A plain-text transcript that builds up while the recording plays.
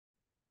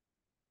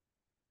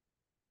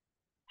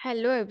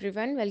Hello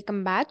everyone,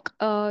 welcome back.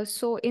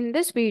 So in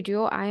this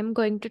video, I am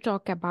going to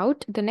talk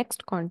about the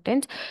next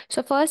content.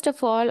 So first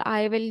of all,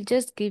 I will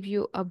just give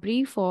you a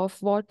brief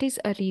of what is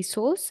a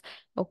resource,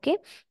 okay,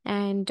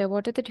 and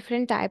what are the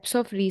different types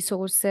of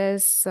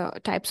resources.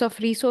 Types of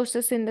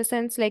resources in the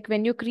sense like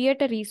when you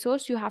create a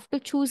resource, you have to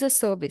choose a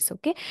service,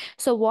 okay.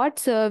 So what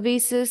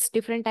services,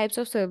 different types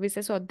of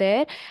services are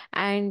there,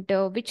 and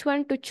which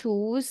one to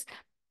choose,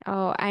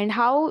 and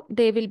how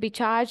they will be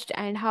charged,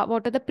 and how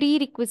what are the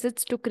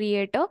prerequisites to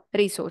create a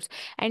resource.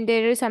 And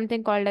there is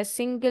something called a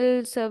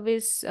single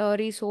service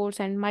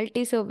resource and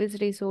multi-service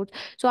resource.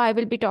 So I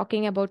will be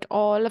talking about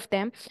all of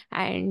them,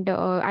 and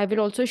I will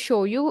also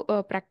show you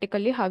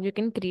practically how you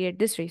can create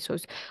this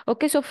resource.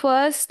 Okay, so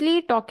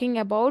firstly, talking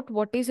about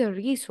what is a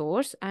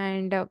resource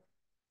and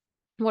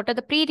what are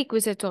the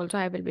prerequisites also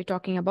I will be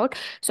talking about.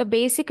 So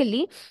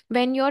basically,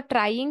 when you're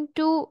trying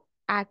to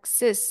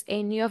access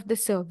any of the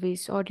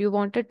service, or you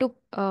wanted to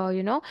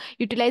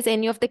utilize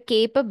any of the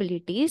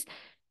capabilities,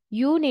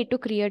 you need to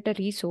create a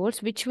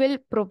resource which will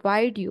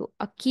provide you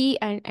a key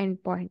and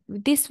endpoint.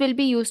 This will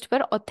be used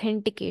for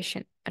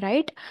authentication,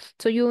 right?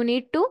 So you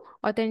need to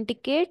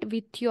authenticate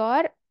with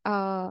your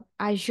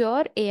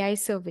Azure AI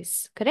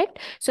service, correct?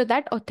 So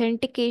that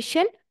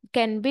authentication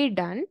can be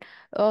done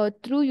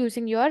through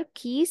using your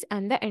keys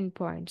and the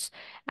endpoints.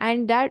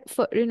 And that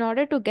for in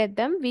order to get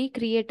them, we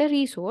create a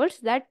resource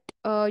that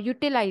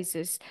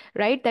utilizes,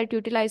 right? That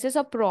utilizes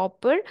a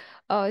proper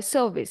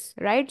service,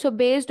 right? So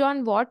based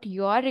on what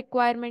your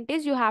requirement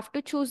is, you have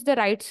to choose the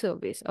right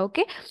service.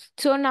 Okay.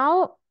 So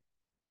now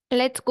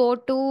let's go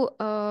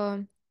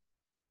to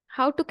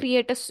how to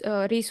create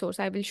a resource.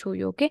 I will show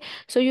you. Okay.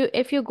 So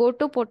if you go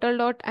to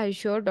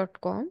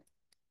portal.azure.com,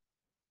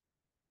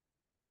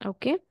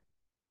 okay,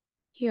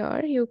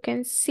 here you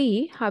can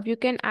see how you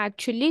can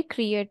actually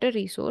create a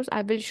resource.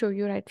 I will show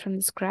you right from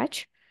the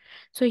scratch.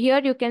 So here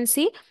you can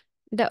see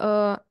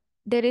the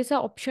there is an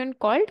option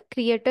called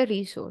create a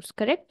resource,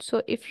 correct?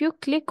 So if you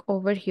click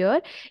over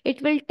here,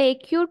 it will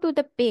take you to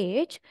the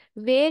page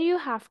where you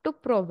have to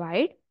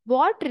provide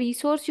what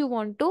resource you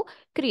want to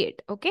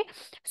create. Okay.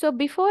 So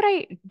before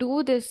I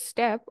do this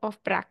step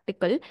of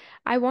practical,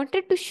 I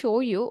wanted to show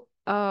you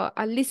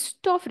a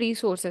list of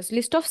resources,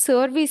 list of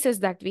services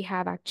that we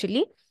have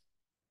actually.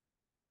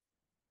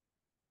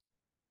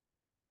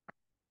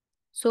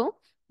 So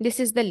this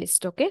is the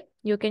list. Okay.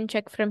 You can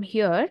check from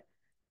here.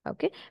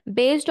 Okay,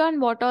 based on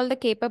what all the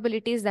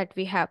capabilities that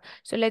we have.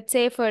 So let's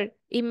say for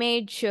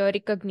image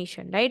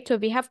recognition, right? So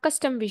we have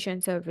custom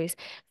vision service,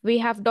 we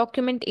have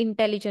document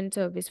intelligence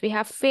service, we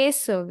have face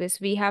service,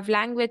 we have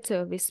language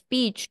service,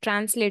 speech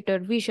translator,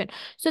 vision.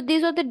 So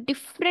these are the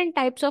different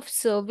types of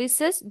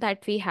services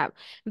that we have.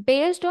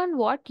 Based on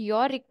what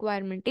your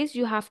requirement is,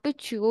 you have to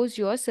choose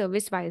your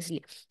service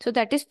wisely. So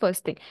that is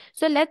first thing.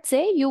 So let's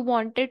say you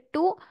wanted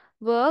to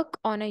work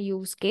on a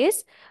use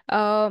case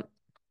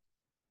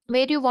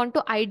where you want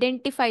to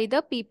identify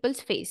the people's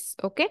face.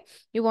 Okay,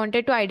 you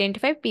wanted to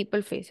identify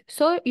people face,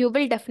 so you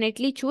will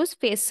definitely choose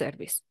face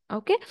service.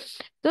 Okay,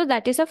 so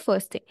that is the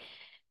first thing.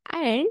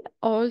 And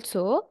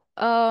also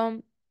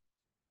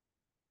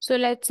so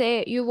let's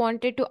say you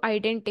wanted to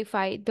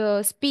identify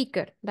the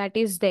speaker that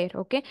is there.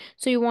 Okay.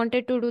 So you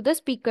wanted to do the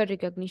speaker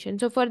recognition.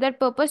 So for that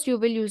purpose, you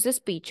will use the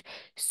speech.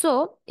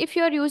 So if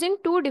you are using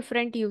two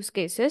different use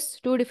cases,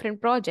 two different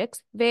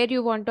projects where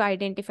you want to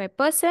identify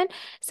person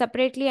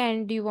separately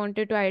and you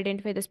wanted to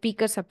identify the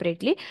speaker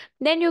separately,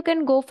 then you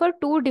can go for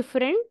two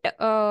different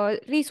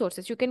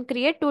resources. You can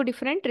create two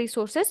different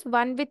resources,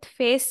 one with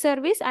face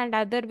service and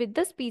other with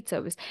the speech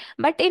service.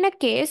 But in a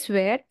case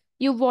where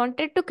you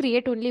wanted to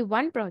create only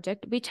one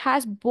project which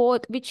has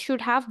both, which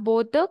should have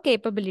both the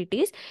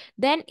capabilities,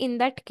 then in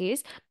that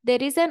case there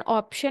is an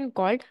option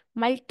called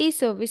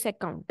multi-service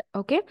account.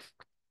 Okay,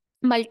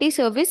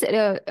 multi-service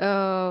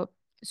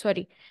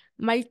sorry,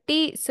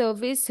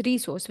 multi-service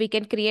resource we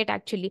can create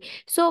actually.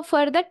 So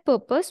for that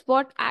purpose,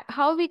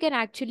 how we can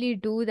actually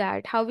do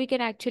that, how we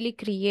can actually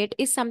create,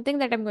 is something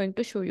that I'm going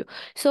to show you.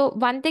 So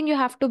one thing you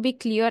have to be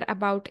clear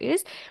about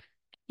is,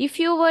 if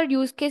your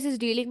use case is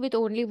dealing with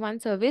only one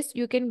service,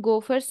 you can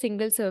go for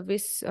single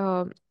service.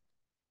 One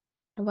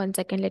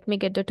second, let me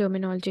get the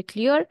terminology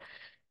clear.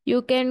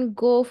 You can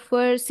go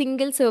for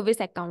single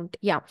service account.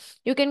 Yeah,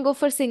 you can go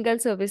for single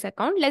service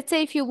account. Let's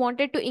say if you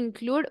wanted to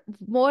include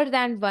more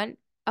than one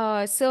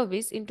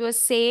service into a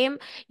same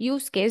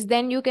use case,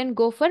 then you can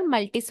go for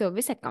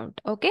multi-service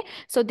account. Okay,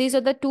 so these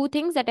are the two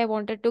things that I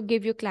wanted to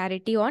give you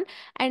clarity on.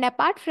 And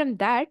apart from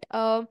that,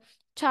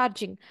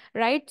 charging,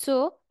 right?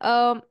 So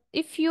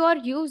if you are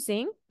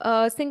using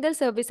a single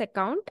service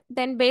account,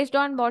 then based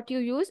on what you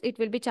use, it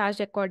will be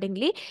charged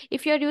accordingly.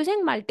 If you are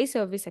using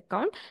multi-service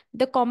account,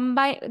 the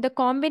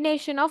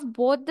combination of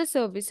both the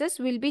services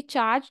will be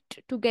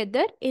charged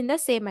together in the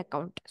same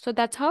account. So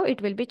that's how it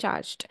will be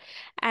charged.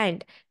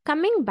 And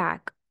coming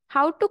back,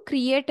 how to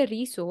create a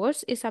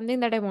resource is something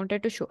that I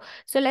wanted to show.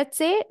 So let's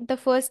say the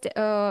first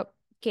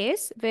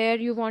case where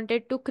you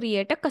wanted to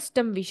create a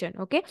custom vision.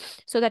 Okay,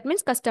 so that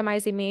means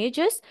customize image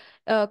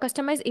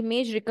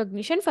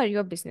recognition for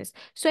your business.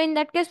 So in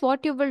that case,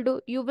 what you will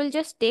do, you will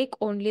just take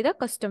only the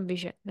custom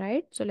vision,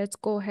 right? So let's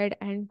go ahead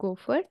and go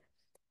for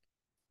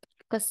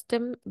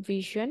custom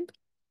vision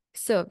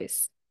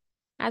service.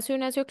 As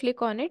soon as you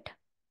click on it,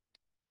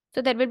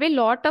 so there will be a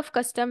lot of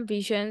custom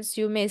visions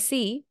you may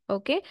see,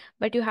 okay,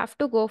 but you have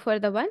to go for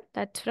the one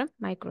that's from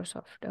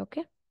Microsoft.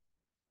 Okay,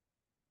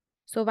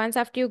 so once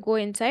after you go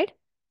inside,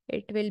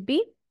 it will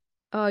be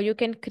you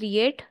can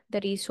create the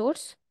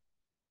resource,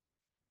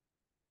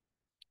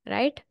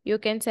 right? You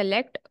can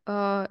select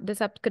the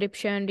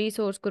subscription,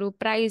 resource group,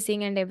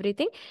 pricing, and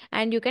everything,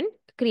 and you can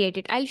create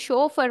it. I'll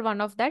show for one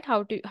of that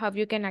how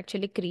you can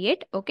actually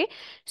create. Okay,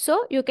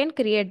 so you can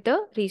create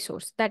the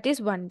resource. That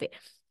is one way,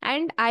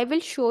 and I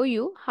will show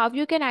you how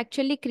you can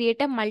actually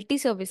create a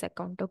multi-service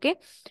account. Okay,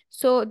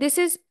 so this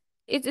is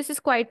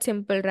quite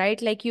simple,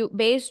 right? Like, you,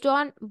 based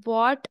on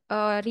what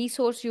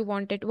resource you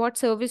wanted, what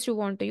service you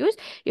want to use,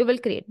 you will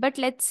create. But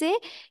let's say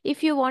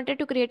if you wanted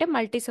to create a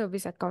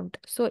multi-service account,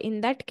 so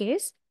in that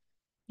case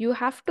you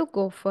have to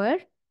go for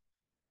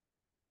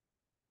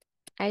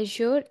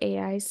Azure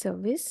AI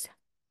service,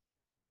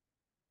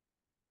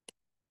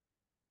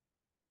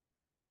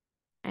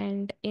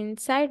 and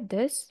inside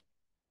this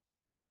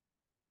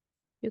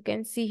you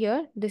can see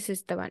here, this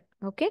is the one.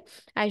 Okay,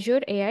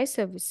 Azure AI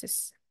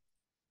services,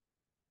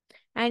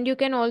 and you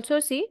can also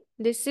see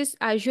this is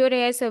Azure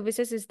AI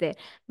services is there,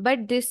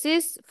 but this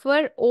is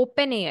for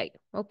OpenAI.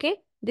 Okay,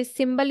 this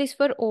symbol is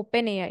for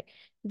OpenAI.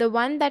 The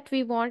one that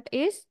we want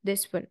is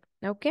this one.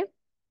 Okay,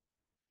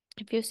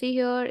 if you see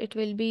here, it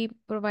will be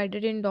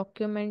provided in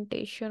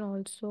documentation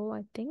also,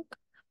 I think.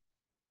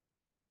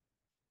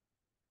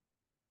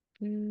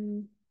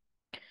 Mm,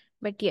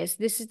 but yes,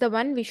 this is the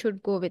one we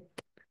should go with.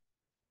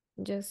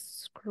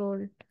 Just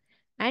scroll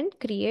and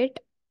create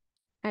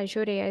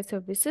Azure AI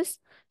services.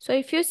 So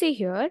if you see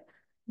here,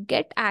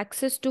 get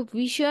access to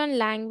vision,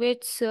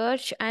 language,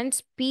 search, and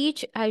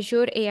speech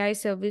Azure AI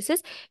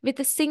services with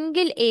a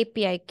single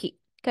API key.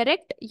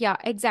 Correct? Yeah,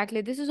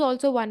 exactly. This is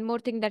also one more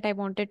thing that I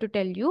wanted to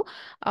tell you.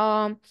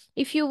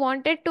 If you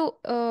wanted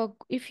to,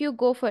 if you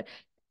go for,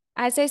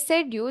 as I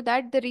said you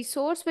that the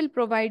resource will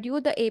provide you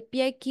the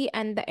API key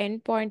and the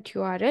endpoint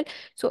URL.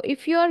 So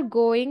if you are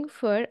going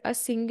for a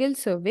single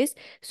service,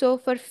 so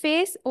for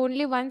face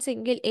only one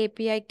single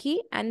API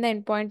key and the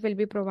endpoint will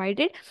be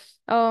provided.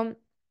 Um,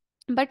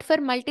 but for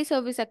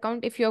multi-service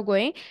account, if you're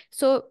going,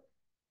 so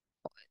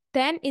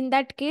then in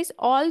that case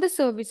all the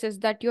services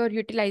that you are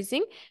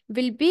utilizing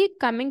will be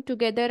coming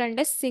together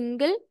under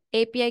single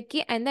API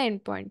key and the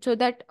endpoint, so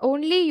that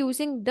only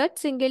using that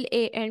single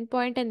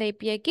endpoint and the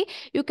API key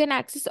you can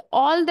access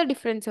all the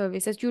different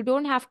services. You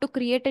don't have to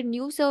create a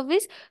new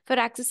service for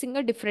accessing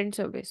a different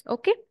service.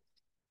 Okay,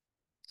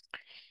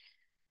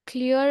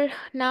 clear?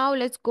 Now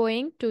let's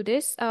going to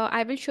this.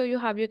 I will show you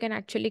how you can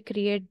actually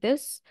create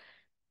this.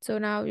 So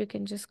now you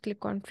can just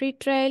click on free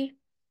trial,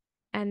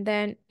 and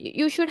then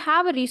you should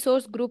have a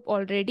resource group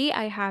already.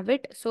 I have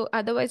it, so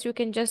otherwise you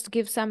can just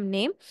give some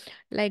name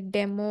like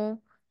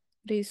demo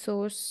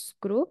resource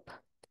group,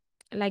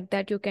 like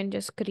that. You can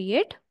just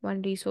create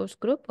one resource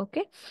group.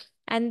 Okay,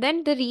 and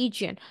then the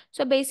region.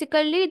 So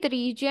basically the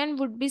region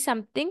would be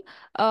something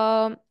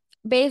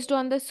based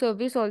on the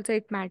service also,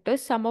 it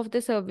matters. Some of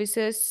the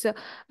services,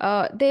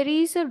 there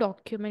is a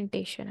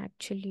documentation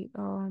actually,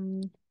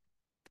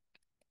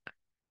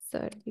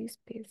 service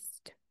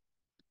based.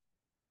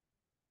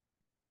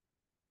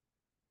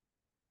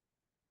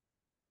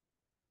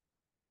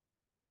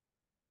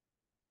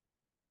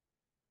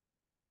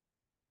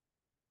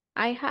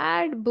 I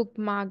had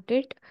bookmarked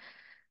it.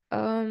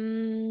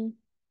 Um,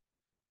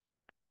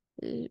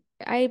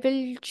 I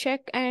will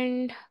check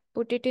and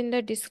put it in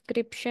the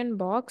description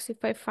box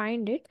if I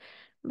find it,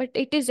 but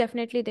it is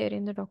definitely there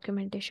in the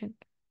documentation.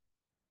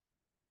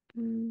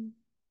 Mm.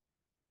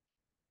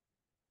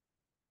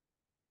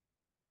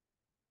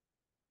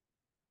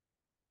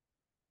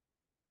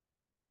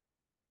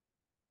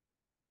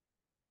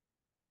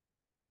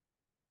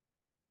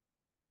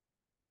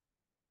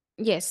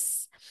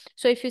 Yes.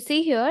 So if you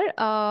see here,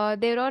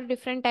 there are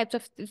different types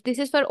of, this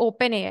is for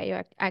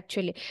OpenAI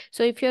actually.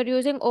 So if you're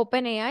using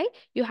OpenAI,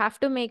 you have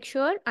to make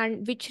sure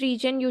and which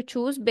region you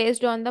choose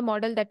based on the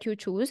model that you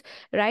choose,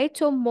 right?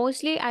 So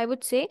mostly I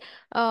would say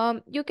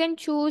you can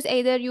choose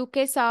either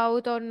UK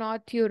South or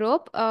North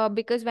Europe,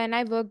 because when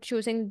I worked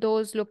choosing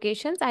those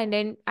locations, and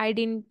then I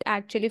didn't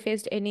actually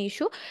faced any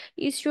issue.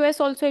 East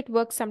US also it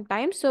works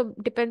sometimes. So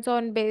depends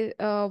on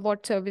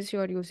what service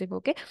you are using.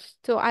 Okay.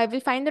 So I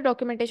will find the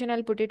documentation.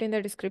 I'll put it in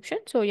the description.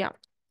 So yeah,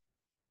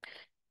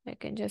 I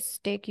can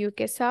just take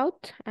UK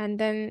South and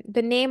then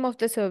the name of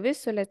the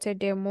service. So let's say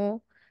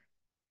demo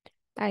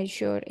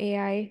Azure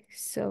AI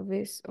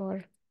service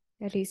or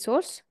a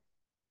resource.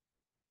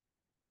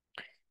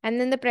 And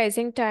then the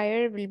pricing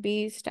tier will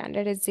be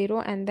standard as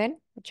 0. And then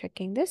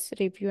checking this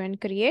review and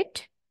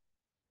create.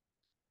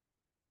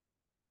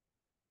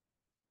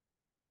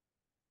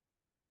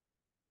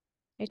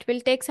 It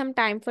will take some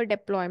time for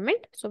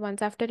deployment. So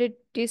once after it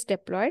is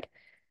deployed,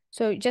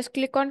 So just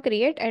click on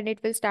create and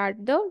it will start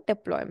the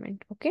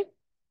deployment. Okay.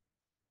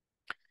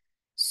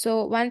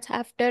 So once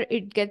after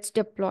it gets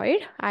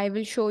deployed, I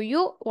will show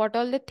you what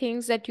all the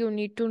things that you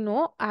need to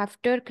know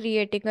after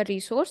creating a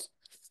resource.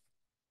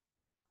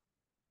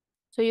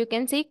 So you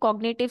can see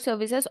cognitive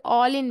services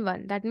all in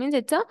one. That means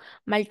it's a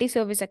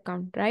multi-service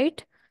account,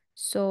 right?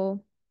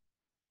 So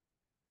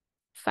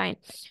fine.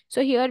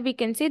 So here we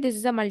can see this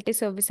is a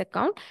multi-service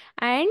account,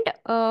 and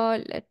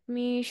let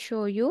me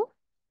show you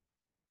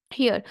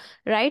here,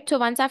 right? So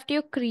once after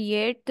you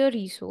create the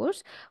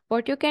resource,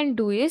 what you can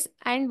do is,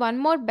 and one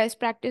more best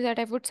practice that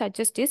I would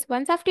suggest is,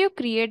 once after you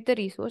create the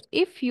resource,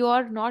 if you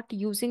are not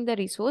using the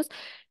resource,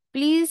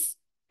 please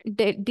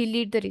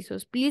delete the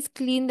resource, please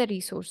clean the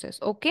resources.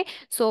 Okay,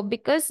 so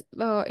because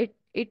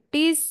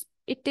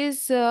it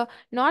is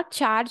not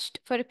charged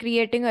for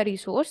creating a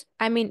resource.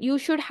 I mean, you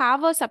should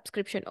have a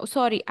subscription. Oh,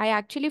 sorry, I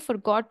actually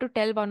forgot to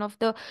tell one of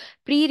the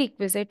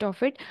prerequisite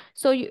of it.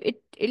 So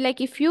like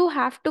if you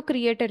have to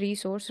create a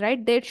resource,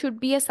 right, there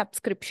should be a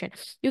subscription.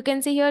 You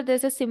can see here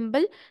there's a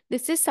symbol.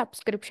 This is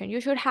subscription.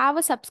 You should have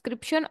a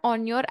subscription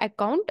on your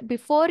account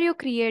before you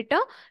create a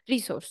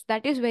resource.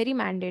 That is very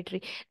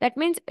mandatory. That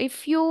means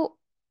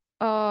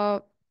uh,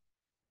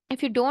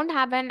 if you don't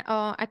have an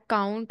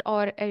account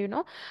or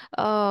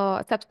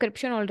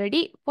subscription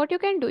already, what you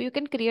can do, you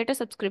can create a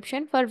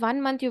subscription for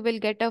 1 month. You will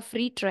get a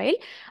free trial,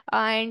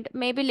 and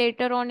maybe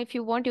later on if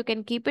you want you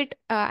can keep it,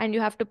 and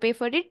you have to pay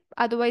for it.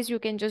 Otherwise you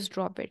can just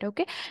drop it.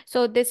 Okay,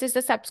 so this is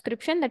the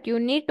subscription that you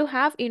need to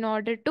have in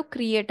order to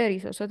create a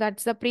resource. So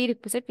that's the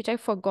prerequisite which I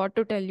forgot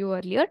to tell you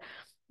earlier.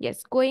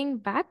 Yes, going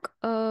back,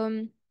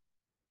 where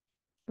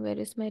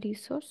is my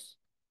resource?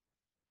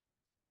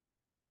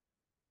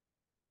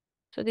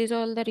 So these are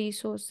all the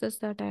resources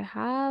that I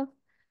have.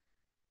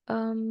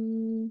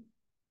 Um,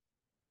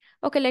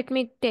 okay, let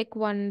me take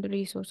one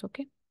resource.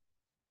 Okay.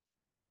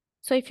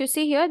 So if you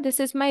see here,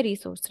 this is my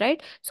resource,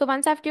 right? So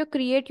once after you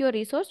create your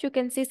resource, you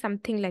can see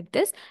something like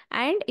this.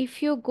 And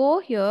if you go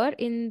here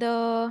in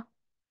the,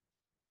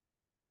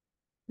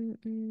 mm,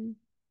 mm,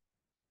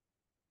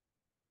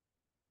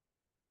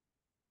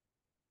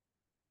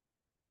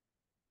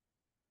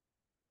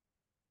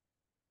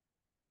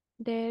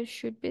 there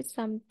should be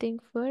something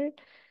for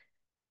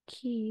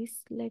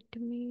keys. Let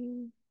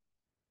me,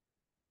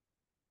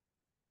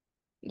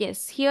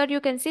 yes, here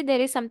you can see there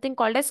is something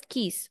called as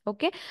keys.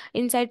 Okay.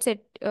 Inside set,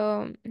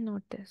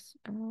 not this.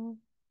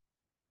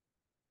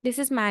 This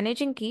is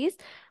managing keys.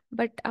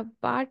 But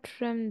apart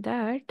from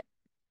that,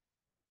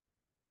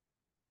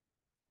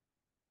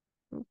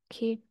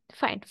 okay,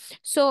 fine.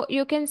 So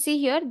you can see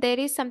here there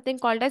is something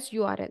called as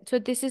URL. So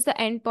this is the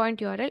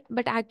endpoint URL,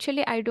 but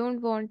actually I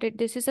don't want it.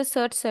 This is a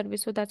search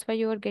service, so that's why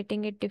you are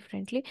getting it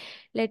differently.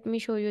 Let me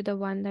show you the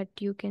one that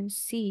you can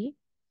see.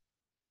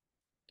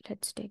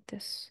 Let's take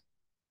this.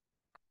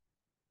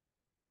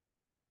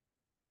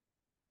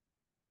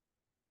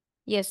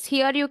 Yes,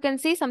 here you can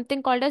see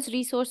something called as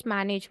resource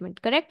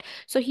management, correct?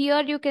 So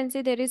here you can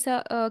see there is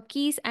a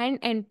keys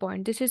and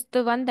endpoint. This is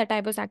the one that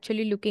I was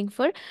actually looking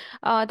for.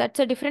 That's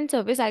a different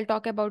service. I'll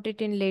talk about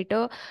it in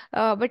later.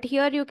 But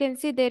here you can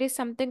see there is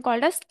something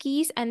called as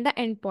keys and the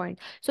endpoint.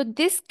 So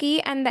this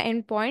key and the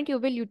endpoint you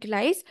will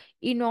utilize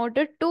in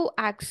order to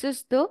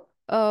access the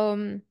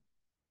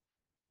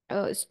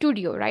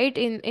studio, right?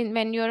 In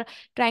when you're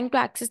trying to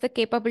access the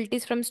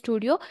capabilities from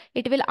studio,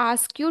 it will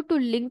ask you to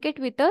link it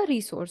with a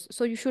resource.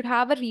 So you should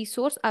have a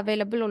resource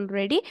available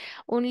already.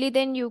 Only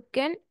then you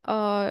can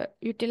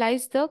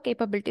utilize the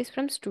capabilities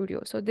from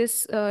studio. So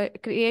this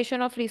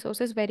creation of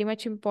resource is very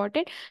much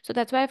important. So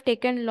that's why I've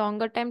taken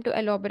longer time to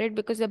elaborate,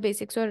 because the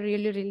basics are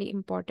really really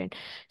important.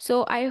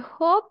 So I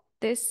hope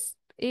this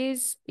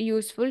is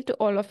useful to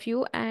all of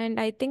you, and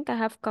I think I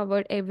have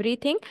covered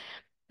everything,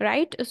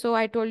 right? So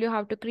I told you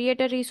how to create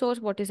a resource,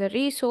 what is a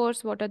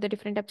resource, what are the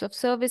different types of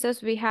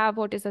services we have,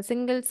 what is a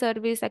single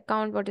service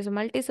account, what is a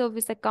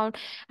multi-service account,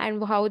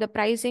 and how the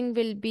pricing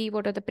will be,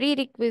 what are the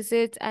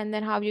prerequisites, and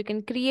then how you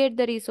can create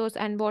the resource,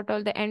 and what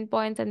are the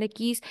endpoints and the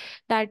keys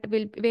that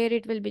will, where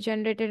it will be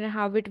generated and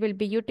how it will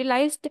be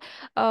utilized.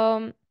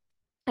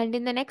 And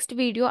in the next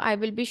video, I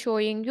will be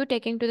showing you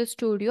taking to the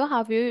studio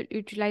how you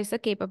utilize the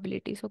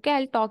capabilities. Okay,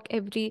 I'll talk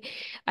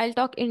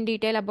in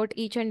detail about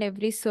each and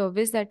every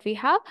service that we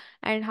have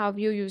and how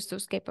you use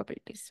those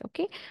capabilities.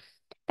 Okay,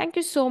 thank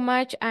you so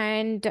much,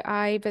 and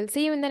I will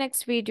see you in the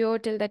next video.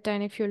 Till that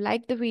time, if you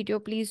like the video,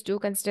 please do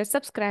consider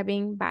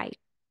subscribing. Bye.